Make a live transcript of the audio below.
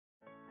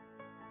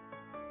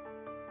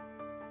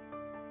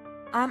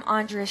I'm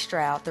Andrea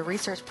Stroud, the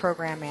Research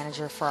Program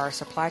Manager for our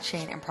Supply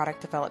Chain and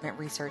Product Development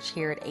Research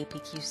here at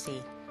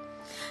APQC.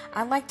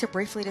 I'd like to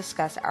briefly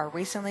discuss our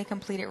recently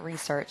completed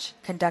research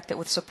conducted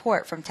with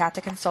support from Tata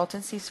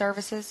Consultancy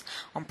Services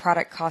on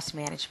product cost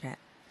management.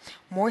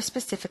 More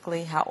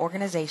specifically, how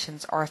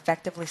organizations are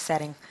effectively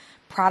setting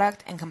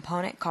product and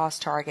component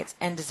cost targets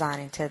and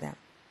designing to them.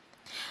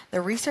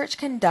 The research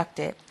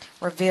conducted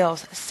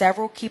reveals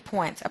several key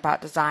points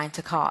about design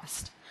to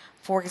cost.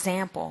 For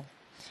example,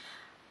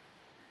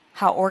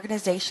 how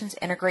organizations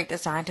integrate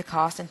design to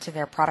cost into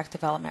their product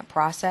development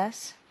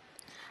process,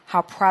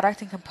 how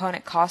product and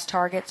component cost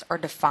targets are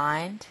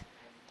defined,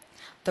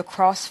 the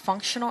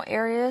cross-functional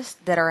areas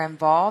that are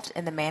involved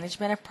in the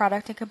management of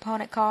product and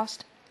component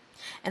cost,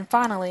 and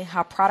finally,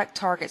 how product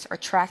targets are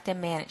tracked and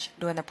managed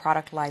during the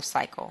product life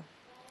cycle.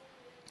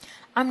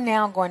 I'm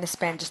now going to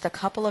spend just a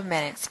couple of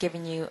minutes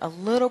giving you a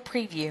little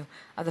preview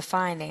of the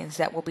findings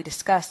that will be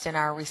discussed in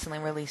our recently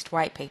released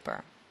white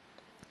paper.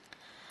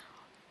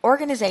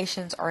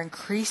 Organizations are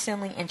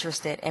increasingly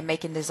interested in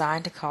making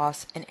design to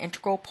cost an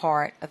integral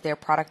part of their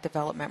product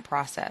development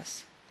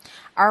process.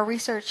 Our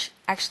research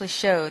actually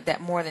showed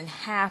that more than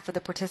half of the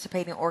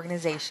participating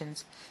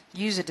organizations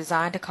use a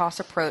design to cost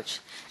approach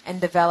in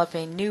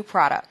developing new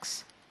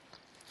products.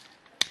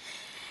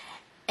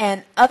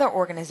 And other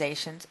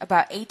organizations,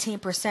 about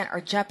 18%,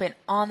 are jumping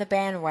on the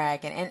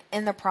bandwagon and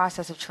in the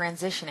process of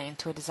transitioning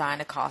to a design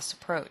to cost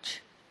approach.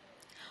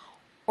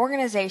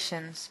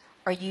 Organizations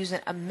are using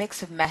a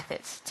mix of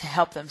methods to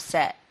help them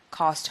set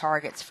cost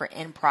targets for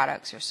end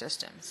products or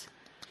systems.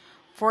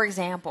 For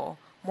example,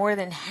 more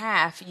than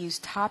half use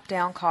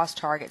top-down cost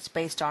targets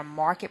based on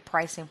market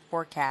pricing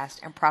forecast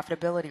and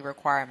profitability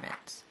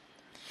requirements.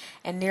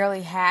 And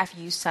nearly half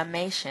use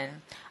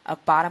summation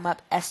of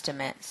bottom-up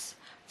estimates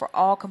for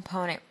all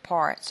component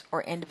parts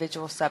or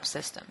individual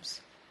subsystems.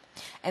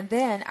 And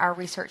then our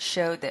research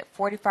showed that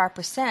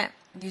 45%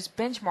 use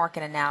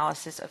benchmarking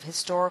analysis of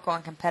historical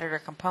and competitor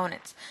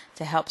components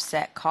to help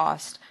set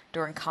cost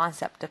during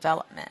concept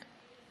development.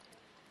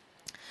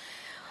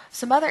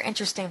 Some other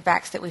interesting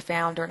facts that we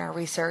found during our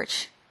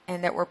research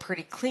and that were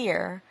pretty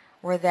clear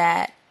were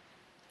that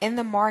in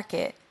the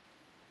market,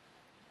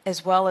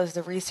 as well as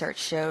the research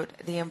showed,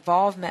 the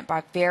involvement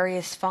by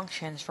various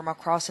functions from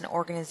across an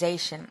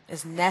organization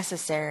is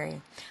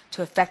necessary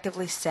to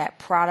effectively set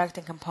product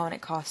and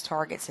component cost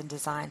targets and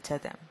design to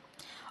them.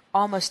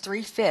 Almost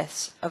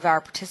 3/5 of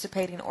our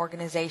participating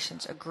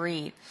organizations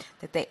agreed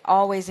that they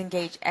always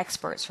engage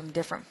experts from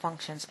different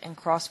functions and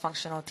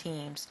cross-functional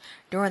teams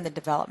during the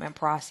development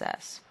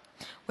process,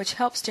 which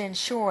helps to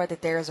ensure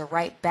that there is a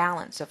right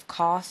balance of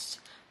cost,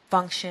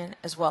 function,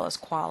 as well as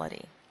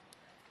quality.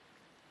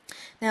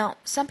 Now,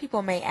 some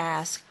people may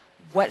ask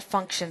what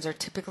functions are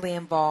typically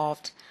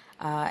involved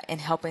in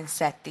helping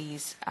set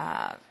these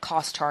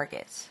cost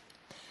targets.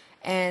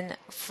 And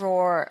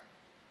for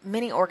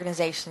many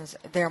organizations,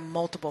 there are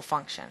multiple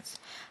functions.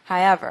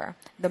 However,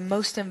 the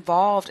most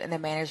involved in the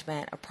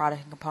management of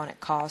product and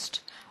component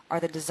cost are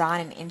the design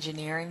and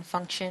engineering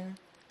function,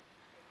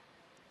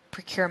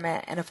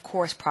 procurement, and of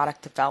course,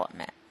 product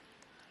development.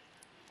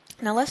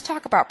 Now let's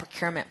talk about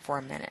procurement for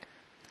a minute.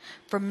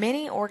 For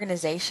many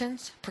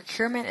organizations,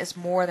 procurement is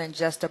more than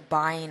just a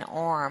buying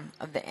arm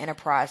of the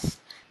enterprise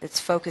that's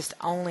focused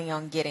only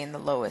on getting the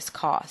lowest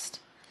cost.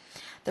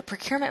 The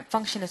procurement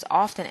function is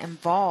often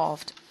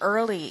involved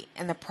early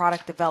in the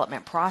product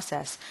development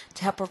process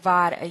to help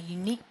provide a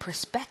unique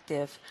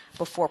perspective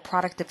before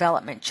product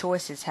development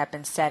choices have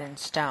been set in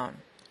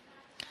stone.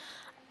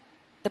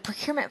 The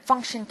procurement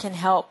function can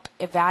help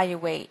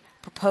evaluate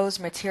proposed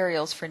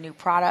materials for new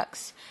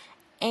products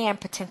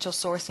and potential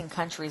sourcing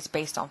countries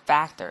based on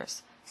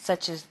factors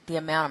such as the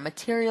amount of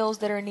materials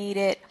that are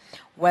needed,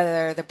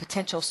 whether the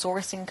potential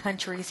sourcing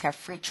countries have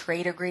free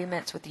trade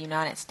agreements with the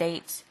United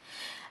States,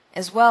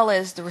 as well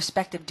as the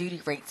respective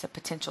duty rates of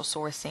potential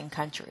sourcing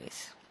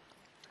countries.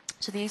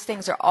 So these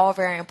things are all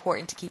very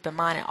important to keep in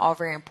mind and all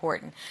very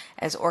important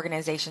as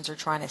organizations are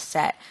trying to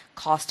set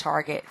cost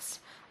targets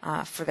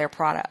for their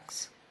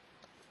products.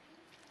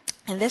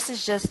 And this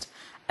is just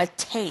a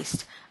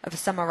taste of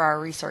some of our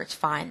research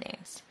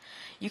findings.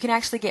 You can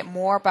actually get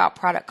more about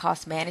product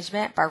cost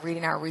management by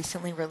reading our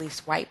recently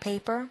released white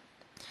paper.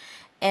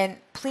 And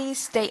please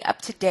stay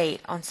up to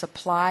date on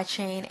supply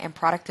chain and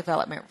product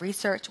development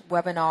research,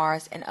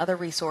 webinars, and other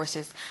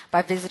resources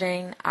by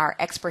visiting our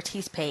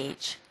expertise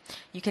page.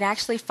 You can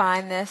actually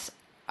find this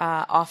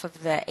off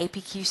of the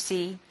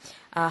APQC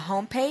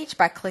homepage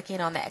by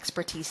clicking on the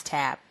expertise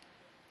tab.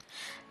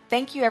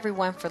 Thank you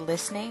everyone for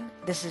listening.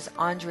 This is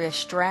Andrea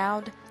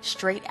Stroud,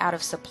 straight out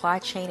of supply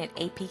chain at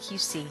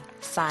APQC,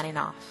 signing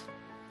off.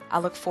 I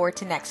look forward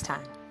to next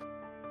time.